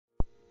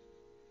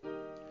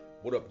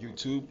What up,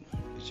 YouTube?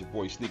 It's your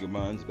boy Sneaker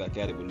Minds back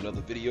at it with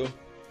another video.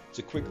 It's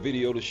a quick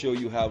video to show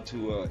you how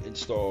to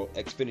install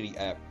Xfinity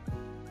app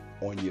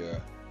on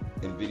your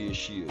Nvidia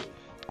Shield.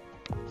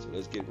 So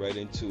let's get right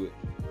into it.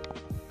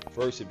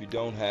 First, if you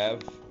don't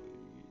have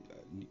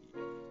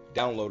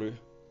downloader,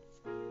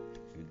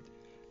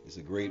 it's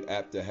a great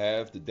app to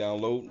have to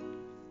download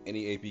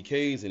any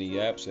APKs, any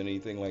apps,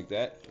 anything like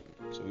that.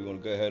 So we're going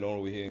to go ahead on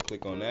over here and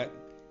click on that.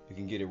 You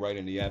can get it right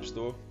in the App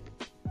Store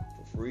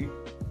for free.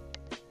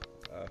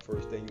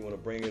 First thing, you want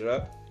to bring it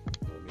up.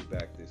 Let me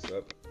back this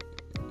up.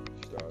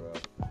 Start up.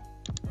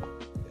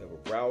 You have a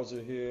browser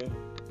here.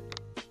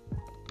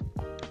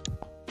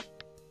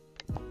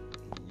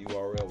 The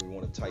URL we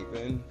want to type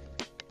in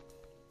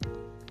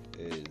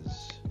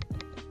is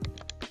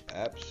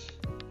apps.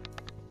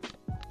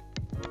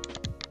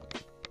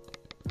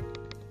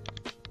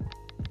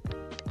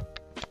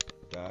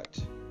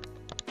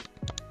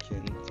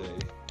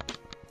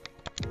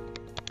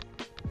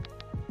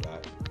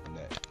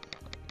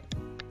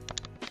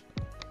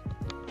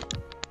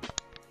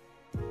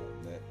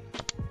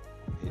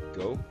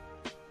 Go.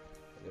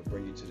 It'll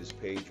bring you to this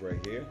page right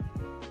here.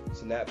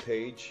 It's an app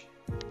page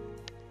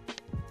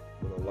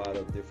with a lot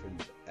of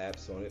different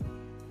apps on it.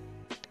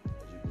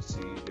 As you can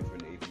see,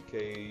 different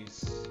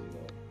APKs,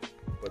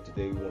 But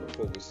today we want to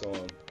focus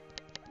on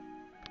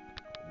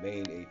the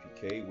main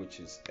APK, which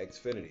is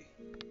Xfinity.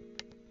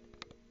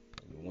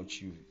 And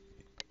once you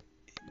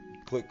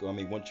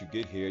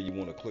get here, you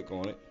want to click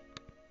on it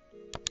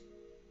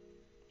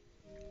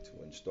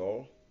to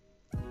install.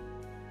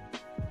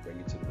 Bring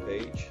it to the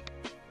page.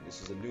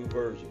 This is a new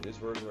version. This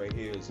version right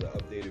here is an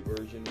updated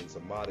version. It's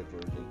a modded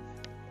version,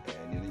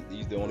 and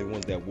these are the only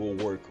ones that will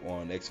work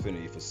on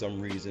Xfinity. For some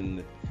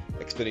reason,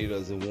 Xfinity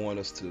doesn't want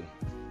us to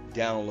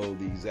download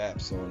these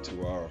apps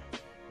onto our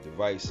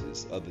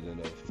devices other than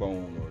a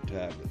phone or a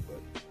tablet,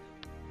 but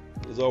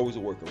there's always a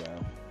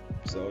workaround.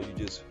 So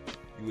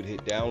you would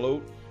hit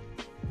download,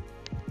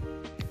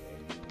 and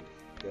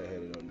you go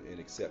ahead and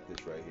accept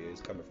this right here.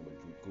 It's coming from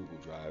a Google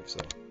Drive, so.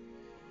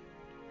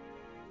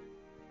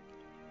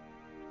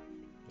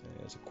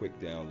 It's a quick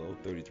download,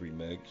 33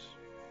 megs.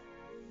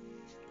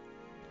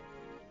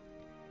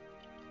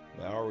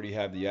 Now, I already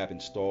have the app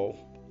installed.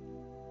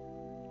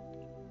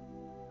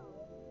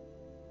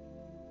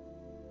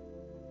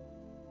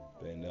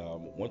 And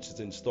once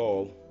it's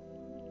installed,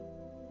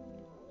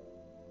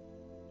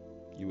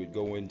 you would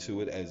go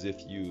into it as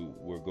if you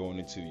were going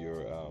into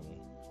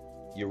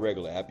your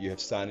regular app. You have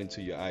to sign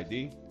into your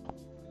ID.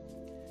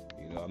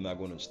 I'm not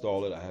going to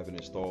install it. I have it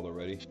installed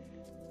already.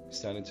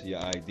 Sign into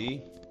your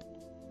ID.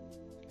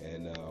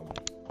 And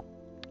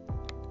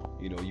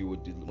you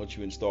would, once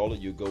you install it,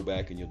 you'll go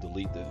back and you'll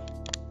delete the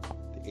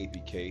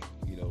APK,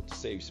 to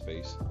save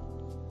space.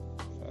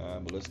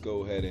 But let's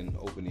go ahead and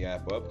open the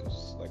app up,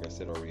 because like I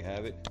said, I already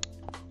have it.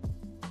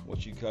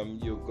 Once you come,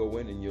 you'll go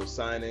in and you'll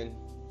sign in.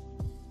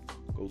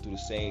 Go through the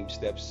same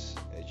steps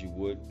as you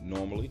would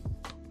normally.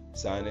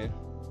 Sign in.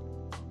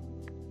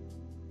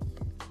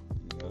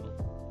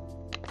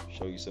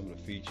 Show you some of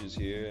the features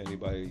here.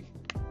 Anybody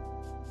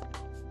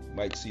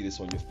might see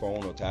this on your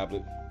phone or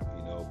tablet,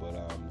 but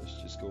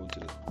let's just go into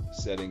the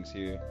settings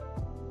here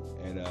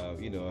and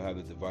have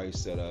the device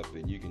set up,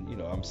 and you can,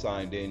 I'm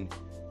signed in.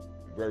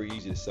 Very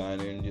easy to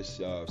sign in.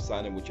 Just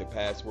sign in with your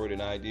password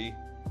and ID,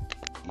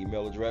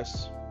 email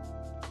address,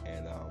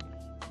 and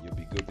you'll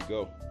be good to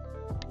go.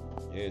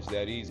 Yeah, it's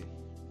that easy,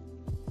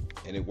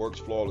 and it works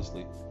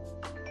flawlessly.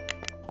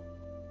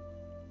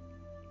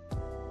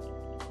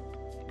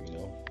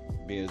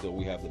 Being as though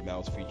we have the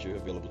mouse feature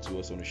available to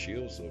us on the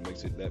Shield, so it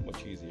makes it that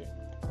much easier.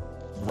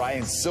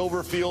 Ryan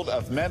Silverfield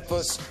of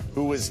Memphis,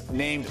 who was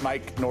named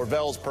Mike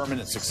Norvell's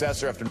permanent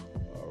successor after.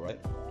 All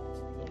right,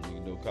 don't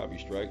need no copy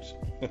strikes.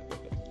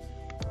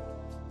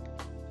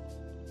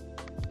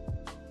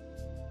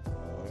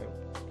 All right,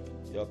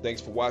 y'all,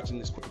 thanks for watching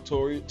this quick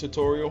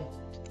tutorial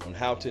on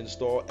how to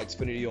install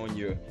Xfinity on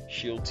your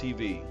Shield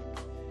TV.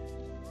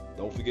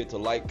 Don't forget to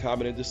like,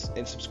 comment,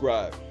 and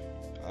subscribe.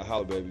 I'll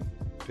holler, baby.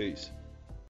 Peace.